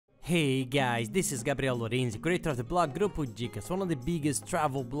Hey guys, this is Gabriel Lorenzi, creator of the blog Grupo BODEGAS, one of the biggest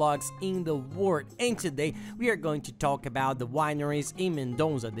travel blogs in the world, and today we are going to talk about the wineries in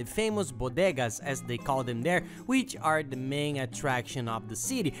Mendoza, the famous bodegas as they call them there, which are the main attraction of the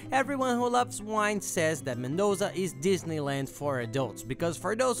city. Everyone who loves wine says that Mendoza is Disneyland for adults, because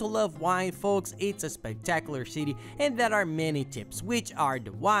for those who love wine, folks, it's a spectacular city and there are many tips, which are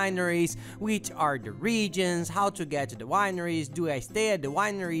the wineries, which are the regions, how to get to the wineries, do I stay at the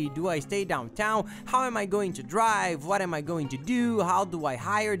winery, do I stay downtown? How am I going to drive? What am I going to do? How do I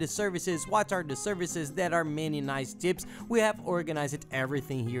hire the services? What are the services? There are many nice tips. We have organized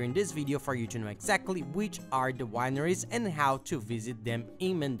everything here in this video for you to know exactly which are the wineries and how to visit them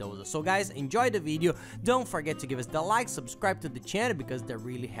in Mendoza. So guys, enjoy the video. Don't forget to give us the like, subscribe to the channel because that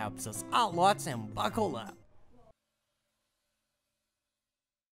really helps us a lot, and buckle up.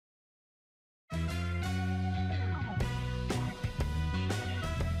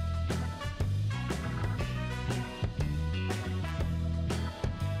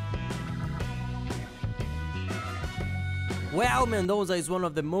 Well, Mendoza is one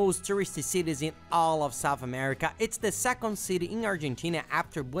of the most touristy cities in all of South America. It's the second city in Argentina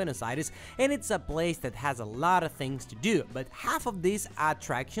after Buenos Aires, and it's a place that has a lot of things to do. But half of these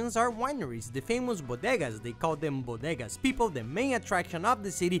attractions are wineries, the famous bodegas. They call them bodegas. People, the main attraction of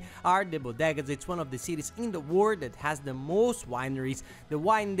the city are the bodegas. It's one of the cities in the world that has the most wineries. The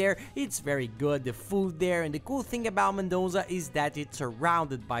wine there, it's very good, the food there, and the cool thing about Mendoza is that it's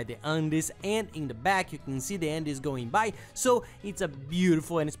surrounded by the Andes, and in the back you can see the Andes going by. So it's a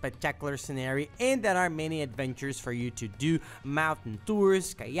beautiful and spectacular scenario, and there are many adventures for you to do. Mountain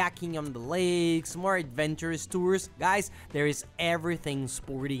tours, kayaking on the lakes, more adventurous tours. Guys, there is everything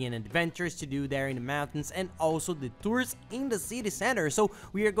sporty and adventures to do there in the mountains, and also the tours in the city center. So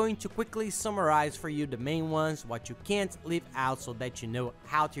we are going to quickly summarize for you the main ones, what you can't leave out, so that you know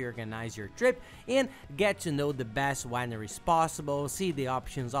how to organize your trip and get to know the best wineries possible, see the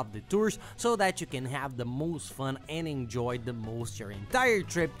options of the tours so that you can have the most fun and enjoy the most your entire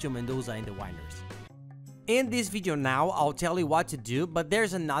trip to Mendoza and the wineries. In this video now, I'll tell you what to do, but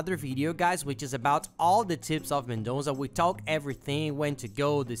there's another video, guys, which is about all the tips of Mendoza. We talk everything, when to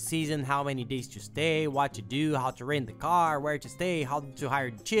go, the season, how many days to stay, what to do, how to rent the car, where to stay, how to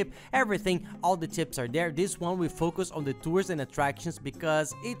hire the ship, everything, all the tips are there. This one we focus on the tours and attractions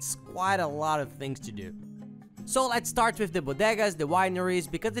because it's quite a lot of things to do. So let's start with the bodegas, the wineries,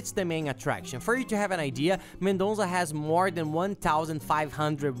 because it's the main attraction. For you to have an idea, Mendoza has more than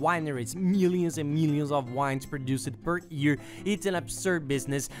 1,500 wineries, millions and millions of wines produced per year. It's an absurd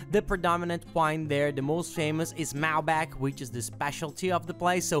business. The predominant wine there, the most famous, is Malbec, which is the specialty of the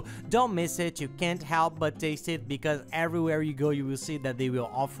place, so don't miss it. You can't help but taste it because everywhere you go you will see that they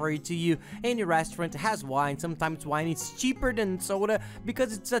will offer it to you. Any restaurant has wine. Sometimes wine is cheaper than soda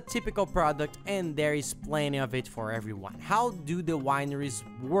because it's a typical product, and there is plenty of it for everyone. How do the wineries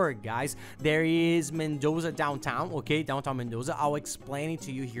work, guys? There is Mendoza downtown, okay, downtown Mendoza. I'll explain it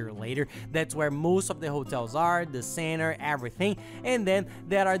to you here later. That's where most of the hotels are, the center, everything. And then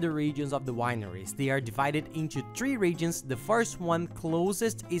there are the regions of the wineries. They are divided into 3 regions. The first one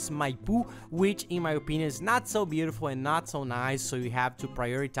closest is Maipú, which in my opinion is not so beautiful and not so nice, so you have to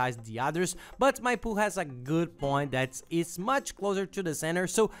prioritize the others. But Maipú has a good point that it's much closer to the center,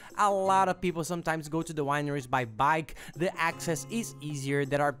 so a lot of people sometimes go to the wineries by bike. The access is easier.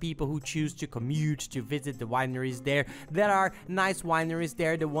 There are people who choose to commute to visit the wineries there. There are nice wineries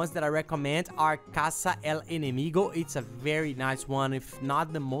there. The ones that I recommend are Casa El Enemigo. It's a very nice one, if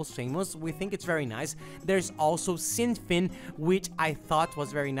not the most famous. We think it's very nice. There's also Sinfin, which I thought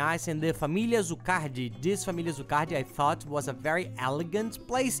was very nice, and the Familia Zucardi. This Familia Zucardi I thought was a very elegant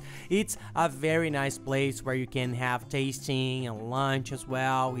place. It's a very nice place where you can have tasting and lunch as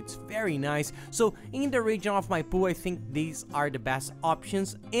well. It's very nice. So in the region of Maipú, I think these are the best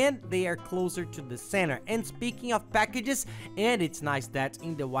options, and they are closer to the center. And speaking of packages, and it's nice that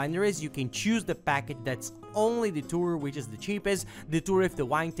in the wineries you can choose the package that's only the tour, which is the cheapest, the tour with the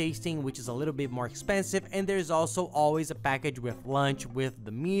wine tasting, which is a little bit more expensive, and there's also always a package with lunch with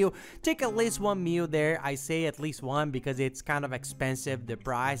the meal. Take at least one meal there. I say at least one because it's kind of expensive. The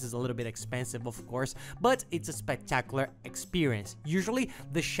price is a little bit expensive, of course, but it's a spectacular experience. Usually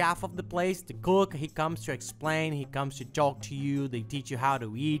the chef of the place, the cook, he comes to explain, he comes to talk to you, they teach you how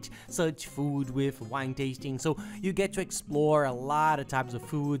to eat such food with wine tasting, so you get to explore a lot of types of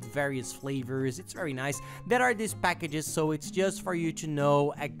food, various flavors. It's very nice. there are these packages, so it's just for you to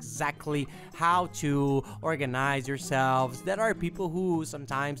know exactly how to organize yourselves. There are people who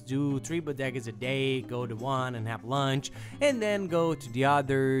sometimes do 3 bodegas a day, go to one and have lunch, and then go to the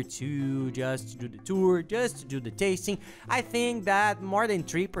other to just do the tour, just to do the tasting. I think that more than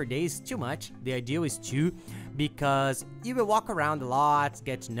 3 per day is too much. The ideal is 2, because you will walk around a lot,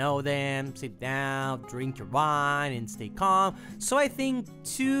 get to know them, sit down, drink your wine, and stay calm. So I think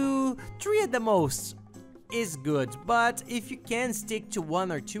 2, 3 at the most is good, but if you can stick to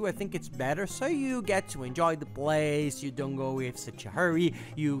 1 or 2, I think it's better, so you get to enjoy the place, you don't go with such a hurry,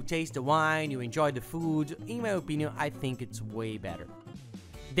 you taste the wine, you enjoy the food. In my opinion, I think it's way better.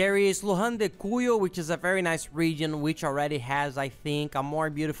 There is Lohan de Cuyo, which is a very nice region which already has, I think, a more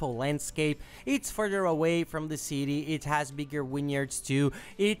beautiful landscape. It's further away from the city, it has bigger vineyards too.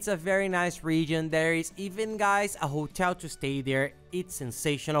 It's a very nice region. There is even, guys, a hotel to stay there. It's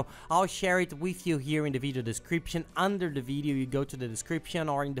sensational. I'll share it with you here in the video description. Under the video, you go to the description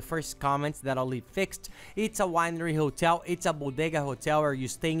or in the first comments that I'll leave fixed. It's a winery hotel. It's a bodega hotel where you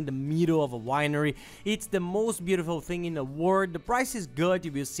stay in the middle of a winery. It's the most beautiful thing in the world. The price is good.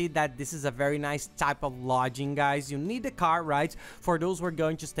 You will see that this is a very nice type of lodging, guys. You need a car, right? For those who are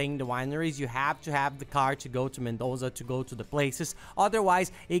going to stay in the wineries, you have to have the car to go to Mendoza, to go to the places.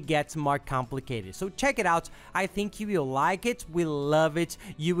 Otherwise, it gets more complicated. So check it out. I think you will like it. We love it.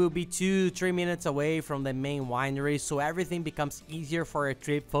 You will be 2-3 minutes away from the main winery, so everything becomes easier for a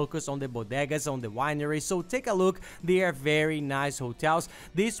trip. Focus on the bodegas, on the winery. So take a look. They are very nice hotels.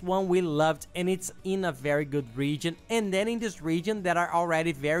 This one we loved, and it's in a very good region. And then in this region there are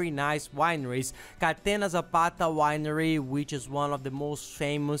already very nice wineries. Catena Zapata Winery, which is one of the most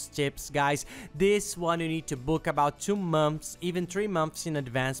famous tips, guys. This one you need to book about 2 months, even 3 months in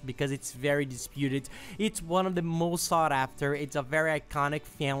advance, because it's very disputed. It's one of the most sought after. It's a very iconic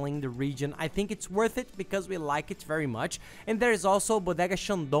family in the region. I think it's worth it because we like it very much. And there's also Bodega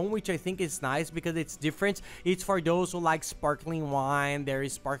Chandon, which I think is nice because it's different. It's for those who like sparkling wine. There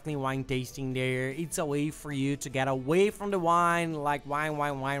is sparkling wine tasting there. It's a way for you to get away from the wine, like wine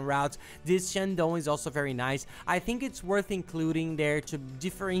routes. This Chandon is also very nice. I think it's worth including there to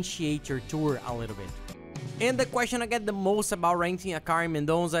differentiate your tour a little bit. And the question I get the most about renting a car in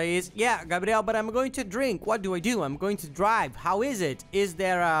Mendoza is, yeah, Gabriel, but I'm going to drink. What do I do? I'm going to drive. How is it? Is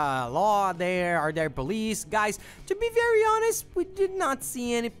there a law there? Are there police? Guys, to be very honest, we did not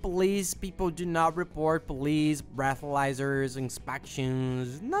see any police. People do not report police, breathalyzers,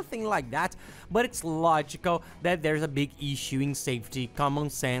 inspections, nothing like that. But it's logical that there's a big issue in safety, common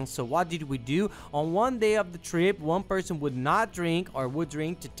sense. So what did we do? On one day of the trip, one person would not drink or would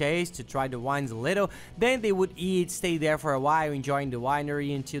drink to taste, to try the wines a little. Then they would eat, stay there for a while, enjoying the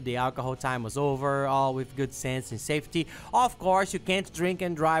winery until the alcohol time was over, all with good sense and safety. Of course, you can't drink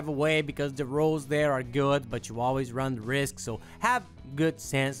and drive away because the roads there are good, but you always run the risk, so have good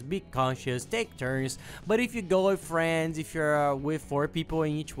sense, be conscious, take turns. But if you go with friends, if you're with 4 people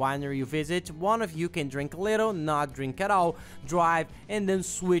in each winery you visit, one of you can drink a little, not drink at all, drive, and then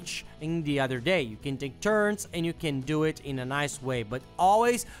switch in the other day. You can take turns and you can do it in a nice way, but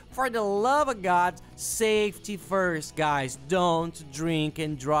always, for the love of God, safety first, guys. Don't drink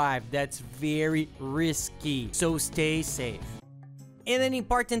and drive. That's very risky, so stay safe. And an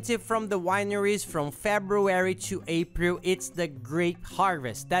important tip from the wineries: from February to April, it's the grape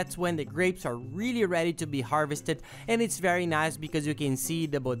harvest. That's when the grapes are really ready to be harvested, and it's very nice because you can see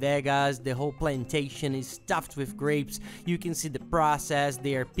the bodegas, the whole plantation is stuffed with grapes. You can see the process,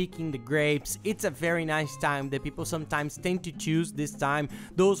 they are picking the grapes. It's a very nice time that people sometimes tend to choose this time.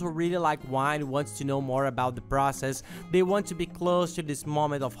 Those who really like wine, wants to know more about the process, they want to be close to this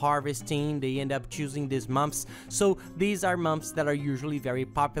moment of harvesting, they end up choosing these months. So these are months that are usually very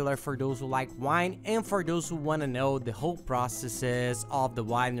popular for those who like wine and for those who want to know the whole processes of the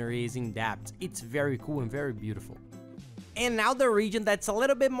wineries in depth. It's very cool and very beautiful. And now the region that's a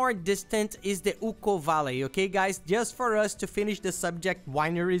little bit more distant is the Uco Valley, okay guys? Just for us to finish the subject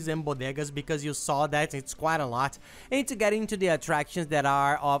wineries and bodegas, because you saw that it's quite a lot, and to get into the attractions that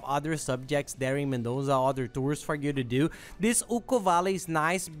are of other subjects there in Mendoza, other tours for you to do. This Uco Valley is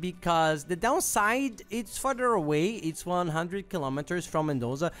nice because the downside, it's further away. It's 100 kilometers from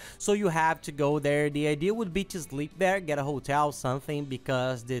Mendoza, so you have to go there. The idea would be to sleep there, get a hotel, something,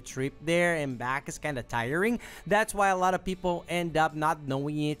 because the trip there and back is kind of tiring. That's why a lot of people people end up not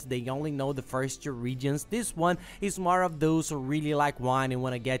knowing it. They only know the first two regions. This one is more of those who really like wine and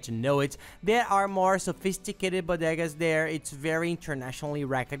want to get to know it. There are more sophisticated bodegas there. It's very internationally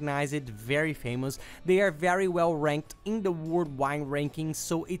recognized, very famous. They are very well ranked in the world wine rankings,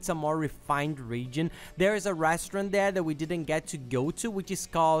 so it's a more refined region. There is a restaurant there that we didn't get to go to, which is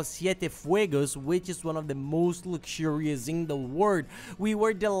called Siete Fuegos, which is one of the most luxurious in the world. We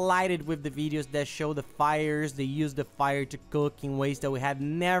were delighted with the videos that show the fires. They use the fire to cook in ways that we had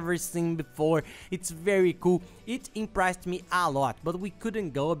never seen before. It's very cool. It impressed me a lot, but we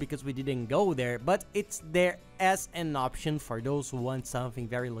couldn't go because we didn't go there, but it's there as an option for those who want something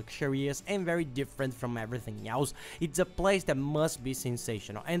very luxurious and very different from everything else. It's a place that must be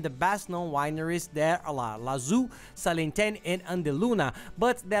sensational, and the best known wineries there are La Azul, Salenten and Andeluna,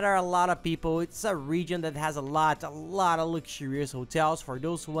 but there are a lot of people. It's a region that has a lot of luxurious hotels. For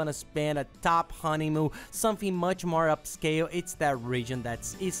those who want to spend a top honeymoon, something much more upscale, it's that region that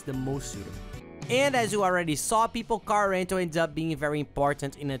is the most suitable. And as you already saw, people, car rental ends up being very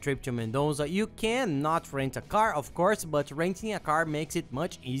important in a trip to Mendoza. You can not rent a car, of course, but renting a car makes it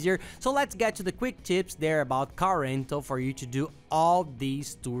much easier. So let's get to the quick tips there about car rental for you to do all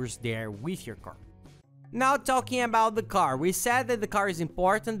these tours there with your car. Now, talking about the car, we said that the car is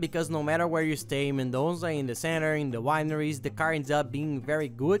important because no matter where you stay in Mendoza, in the center, in the wineries, the car ends up being very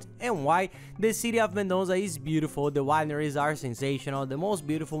good. And why? The city of Mendoza is beautiful, the wineries are sensational, the most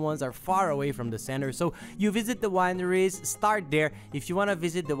beautiful ones are far away from the center, so you visit the wineries, start there. If you want to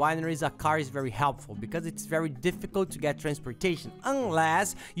visit the wineries, a car is very helpful because it's very difficult to get transportation.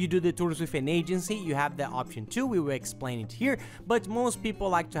 Unless you do the tours with an agency, you have that option too, we will explain it here, but most people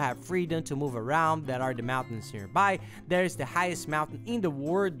like to have freedom to move around. There are the mountains nearby. There is the highest mountain in the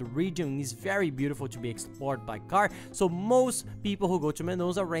world. The region is very beautiful to be explored by car, so most people who go to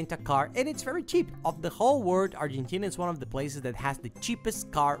Mendoza rent a car, and it's very cheap. Of the whole world, Argentina is one of the places that has the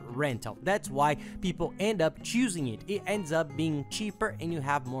cheapest car rental. That's why people end up choosing it. It ends up being cheaper and you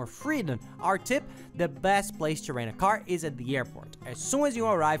have more freedom. Our tip: the best place to rent a car is at the airport. As soon as you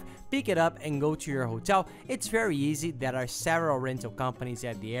arrive, pick it up and go to your hotel. It's very easy. There are several rental companies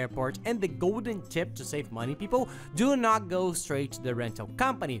at the airport, and the golden tip to save money, people: do not go straight to the rental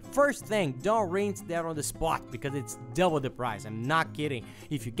company. First thing, don't rent there on the spot because it's double the price. I'm not kidding.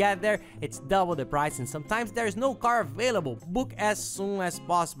 If you get there, it's double the price, and sometimes there's no car available. Book as soon as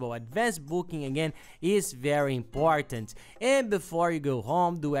possible. Advanced booking again is very important. And before you go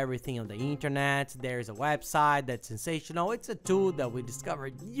home, do everything on the internet. There's a website that's sensational. It's a tool that we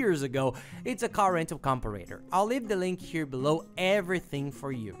discovered years ago. It's a car rental comparator. I'll leave the link here below. Everything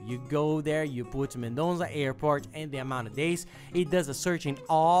for you. You go there, you put Mendoza airport and the amount of days. It does a search in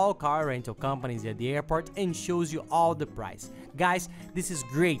all car rental companies at the airport and shows you all the price. Guys, this is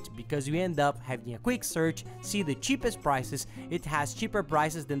great because you end up having a quick search, see the cheapest prices. It has cheaper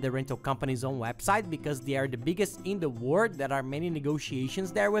prices than the rental company's own website because they are the biggest in the world. There are many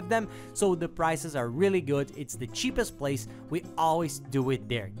negotiations there with them, so the prices are really good. It's the cheapest place. We always do it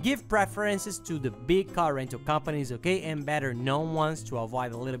there. Give preferences to the big car rental companies, okay, and better known ones to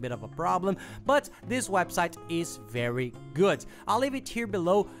avoid a little bit of a problem, but this website is very good. I'll leave it here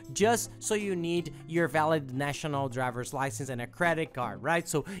below just so you need your valid national driver's license and a credit card, right?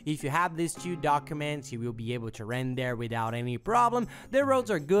 So if you have these two documents, you will be able to rent there without any problem. The roads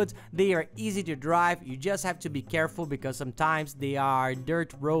are good, they are easy to drive. You just have to be careful because sometimes they are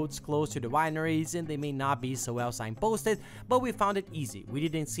dirt roads close to the wineries and they may not be so well signposted, but we found it easy. We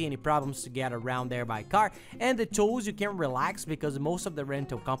didn't see any problems to get around there by car. And the tolls, you can relax because most of the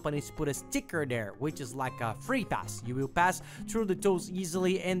rental companies put a sticker there, which is like a free pass. You will pass through the tolls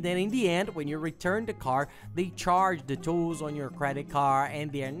easily, and then in the end, when you return the car, they charge the tolls on your credit card,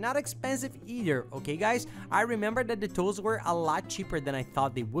 and they are not expensive either. Okay guys, I remember that the tolls were a lot cheaper than I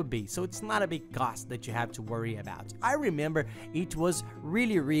thought they would be, so it's not a big cost that you have to worry about. I remember it was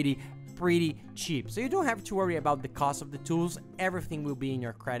really pretty cheap, so you don't have to worry about the cost of the tools. Everything will be in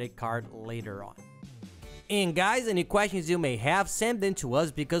your credit card later on. And guys, any questions you may have, send them to us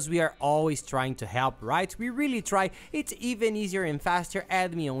because we are always trying to help, right? We really try. It's even easier and faster.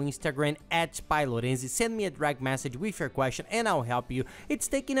 Add me on Instagram @PaiLorenzi. Send me a direct message with your question and I'll help you. It's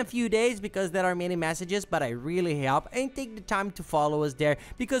taking a few days because there are many messages, but I really help. And take the time to follow us there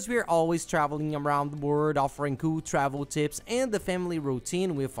because we're always traveling around the world, offering cool travel tips and the family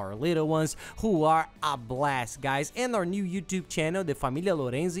routine with our little ones who are a blast, guys. And our new YouTube channel, the Familia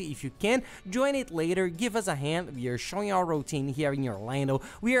Lorenzi. If you can, join it later. Give us a hand. We are showing our routine here in Orlando.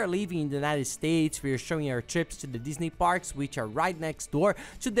 We are living in the United States. We are showing our trips to the Disney parks, which are right next door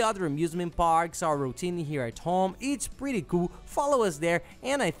to the other amusement parks, our routine here at home. It's pretty cool. Follow us there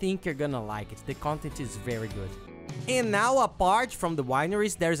and I think you're gonna like it. The content is very good. And now, apart from the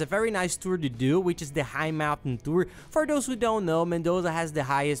wineries, there's a very nice tour to do, which is the high mountain tour. For those who don't know, Mendoza has the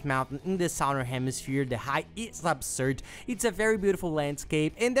highest mountain in the southern hemisphere. The height is absurd. It's a very beautiful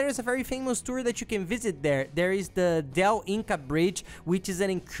landscape, and there is a very famous tour that you can visit there. There is the Del Inca Bridge, which is an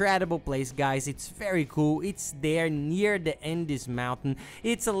incredible place, guys. It's very cool. It's there near the Andes mountain.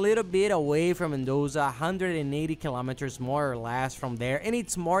 It's a little bit away from Mendoza, 180 kilometers more or less from there, and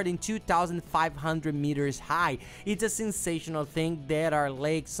it's more than 2,500 meters high. It's a sensational thing. There are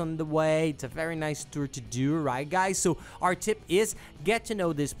lakes on the way. It's a very nice tour to do, right, guys? So our tip is get to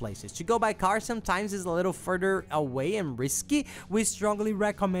know these places. To go by car sometimes is a little further away and risky. We strongly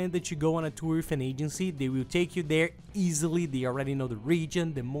recommend that you go on a tour with an agency. They will take you there easily. They already know the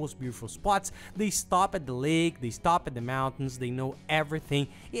region, the most beautiful spots. They stop at the lake, they stop at the mountains, they know everything.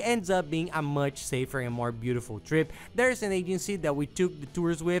 It ends up being a much safer and more beautiful trip. There's an agency that we took the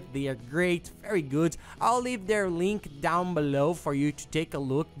tours with. They are great, very good. I'll leave their link down below for you to take a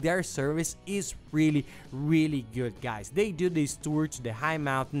look. Their service is really good, guys. They do this tour to the high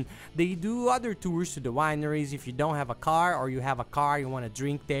mountain. They do other tours to the wineries. If you don't have a car, or you have a car, you want to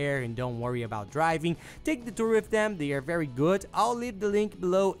drink there and don't worry about driving, take the tour with them. They are very good. I'll leave the link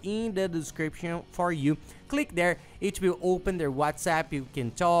below in the description for you. Click there, it will open their WhatsApp, you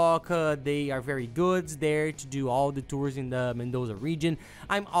can talk. They are very good there to do all the tours in the Mendoza region.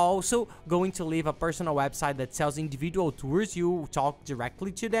 I'm also going to leave a personal website that sells individual tours. You talk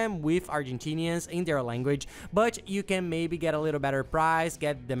directly to them with Argentinians in their language, but you can maybe get a little better price,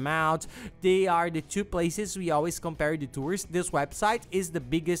 get them out. They are the two places we always compare the tours. This website is the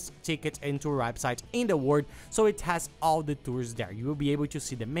biggest ticket and tour website in the world, so it has all the tours there. You will be able to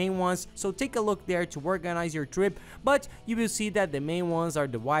see the main ones, so take a look there to organize your trip, but you will see that the main ones are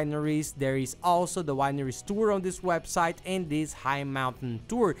the wineries. There is also the wineries tour on this website and this high mountain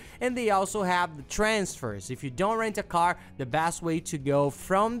tour, and they also have the transfers. If you don't rent a car, the best way to go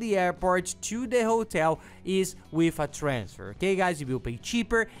from the airport to the hotel is with a transfer. Okay, guys, you will pay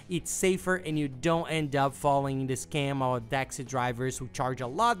cheaper, it's safer, and you don't end up falling in the scam of taxi drivers who charge a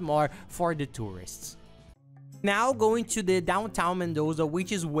lot more for the tourists. Now going to the downtown Mendoza,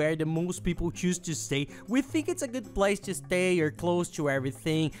 which is where the most people choose to stay. We think it's a good place to stay. You're close to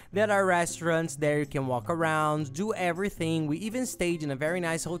everything. There are restaurants there, you can walk around, do everything. We even stayed in a very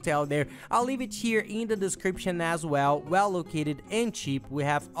nice hotel there. I'll leave it here in the description as well. Well located and cheap. We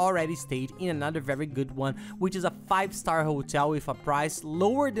have already stayed in another very good one, which is a 5-star hotel with a price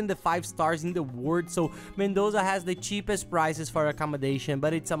lower than the 5 stars in the world. So Mendoza has the cheapest prices for accommodation,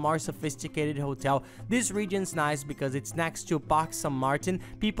 but it's a more sophisticated hotel. This region nice because it's next to Parque San Martin.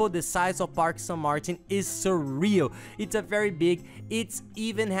 People, the size of Parque San Martin is surreal. It's a very big, it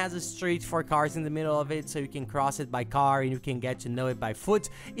even has a street for cars in the middle of it, so you can cross it by car and you can get to know it by foot.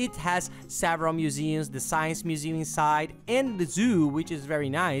 It has several museums, the science museum inside and the zoo, which is very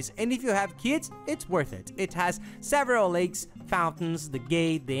nice, and if you have kids, it's worth it. It has several lakes, fountains. The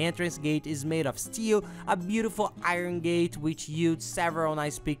gate, the entrance gate, is made of steel, a beautiful iron gate which yields several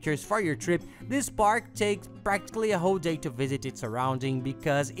nice pictures for your trip. This park takes practically a whole day to visit its surrounding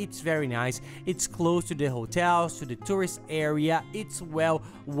because it's very nice. It's close to the hotels, to the tourist area. It's well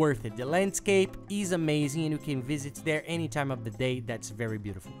worth it. The landscape is amazing and you can visit there any time of the day. That's very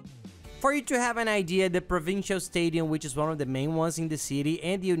beautiful. For you to have an idea, the Provincial Stadium, which is one of the main ones in the city,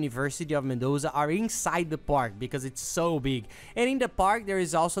 and the University of Mendoza are inside the park because it's so big. And in the park, there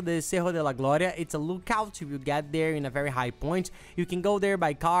is also the Cerro de la Gloria. It's a lookout. You get there in a very high point. You can go there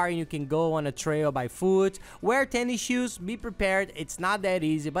by car and you can go on a trail by foot. Wear tennis shoes. Be prepared. It's not that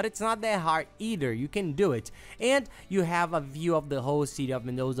easy, but it's not that hard either. You can do it. And you have a view of the whole city of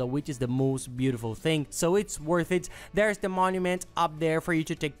Mendoza, which is the most beautiful thing. So it's worth it. There's the monument up there for you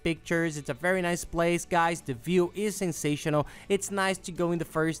to take pictures. It's a very nice place, guys. The view is sensational. It's nice to go in the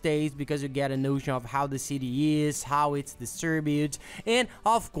first days because you get a notion of how the city is, how it's distributed, and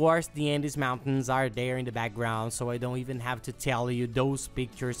of course the Andes Mountains are there in the background, so I don't even have to tell you, those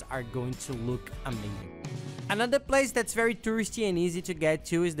pictures are going to look amazing. Another place that's very touristy and easy to get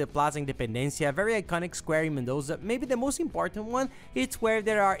to is the Plaza Independencia, a very iconic square in Mendoza, maybe the most important one. It's where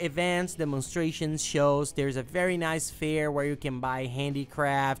there are events, demonstrations, shows. There's a very nice fair where you can buy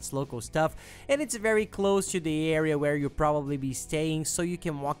handicrafts, local stuff, and it's very close to the area where you'll probably be staying, so you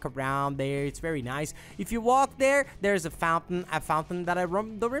can walk around there. It's very nice. If you walk there, there's a fountain that I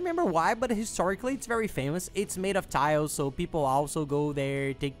don't remember why, but historically it's very famous. It's made of tiles, so people also go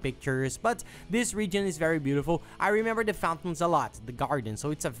there, take pictures, but this region is very beautiful. beautiful. I remember the fountains a lot, the garden, so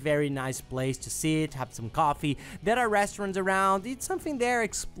it's a very nice place to sit, have some coffee. There are restaurants around, it's something there,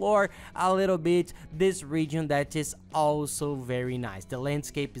 explore a little bit this region that is also very nice. The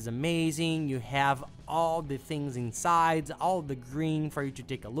landscape is amazing, you have all the things inside, all the green for you to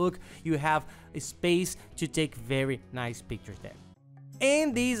take a look, you have a space to take very nice pictures there.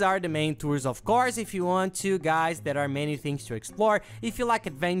 And these are the main tours, of course. If you want to, guys, there are many things to explore. If you like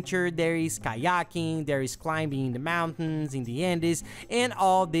adventure, there is kayaking, there is climbing in the mountains, in the Andes, and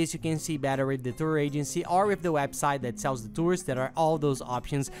all this you can see better with the tour agency or with the website that sells the tours. There are all those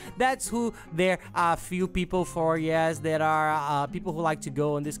options. That's who there are a few people for, yes, there are people who like to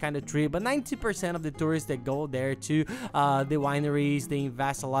go on this kind of trip, but 90% of the tourists that go there to the wineries, they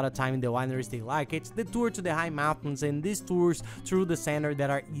invest a lot of time in the wineries, they like it. The tour to the high mountains and these tours through the that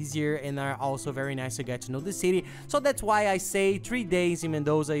are easier and are also very nice to get to know the city. So that's why I say 3 days in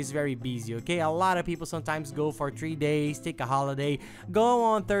Mendoza is very busy, okay? A lot of people sometimes go for 3 days, take a holiday, go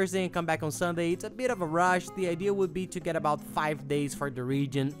on Thursday and come back on Sunday. It's a bit of a rush. The idea would be to get about 5 days for the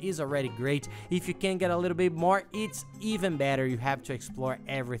region is already great. If you can get a little bit more, it's even better. You have to explore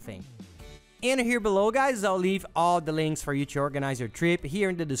everything. And here below, guys, I'll leave all the links for you to organize your trip. Here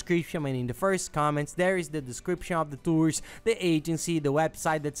in the description and in the first comments, there is the description of the tours, the agency, the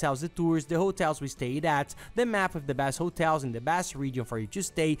website that sells the tours, the hotels we stayed at, the map of the best hotels in the best region for you to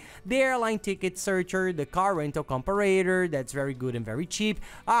stay, the airline ticket searcher, the car rental comparator, that's very good and very cheap.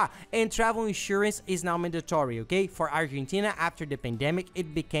 And travel insurance is now mandatory, okay? For Argentina, after the pandemic,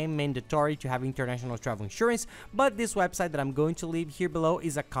 it became mandatory to have international travel insurance, but this website that I'm going to leave here below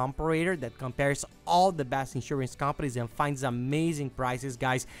is a comparator that compares all the best insurance companies and finds amazing prices,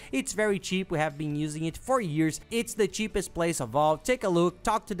 guys. It's very cheap. We have been using it for years. It's the cheapest place of all. Take a look,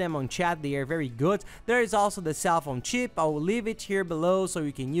 talk to them on chat. They are very good. There is also the cell phone chip. I will leave it here below so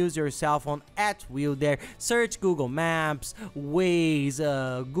you can use your cell phone at will there. Search Google Maps, Waze,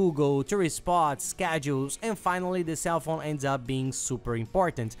 Google, tourist spots, schedules, and finally the cell phone ends up being super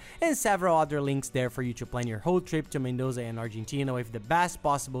important. And several other links there for you to plan your whole trip to Mendoza and Argentina with the best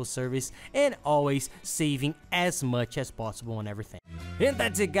possible service and always saving as much as possible on everything. And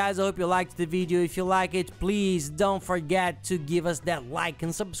that's it, guys. I hope you liked the video. If you like it, please don't forget to give us that like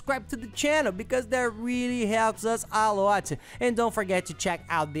and subscribe to the channel because that really helps us a lot. And don't forget to check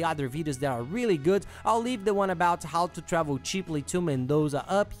out the other videos that are really good. I'll leave the one about how to travel cheaply to Mendoza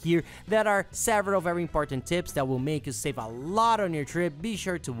up here. There are several very important tips that will make you save a lot on your trip. Be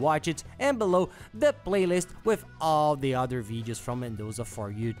sure to watch it, and below the playlist with all the other videos from Mendoza for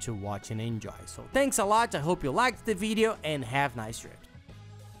you to watch and enjoy. So thanks a lot. I hope you liked the video and have a nice trip.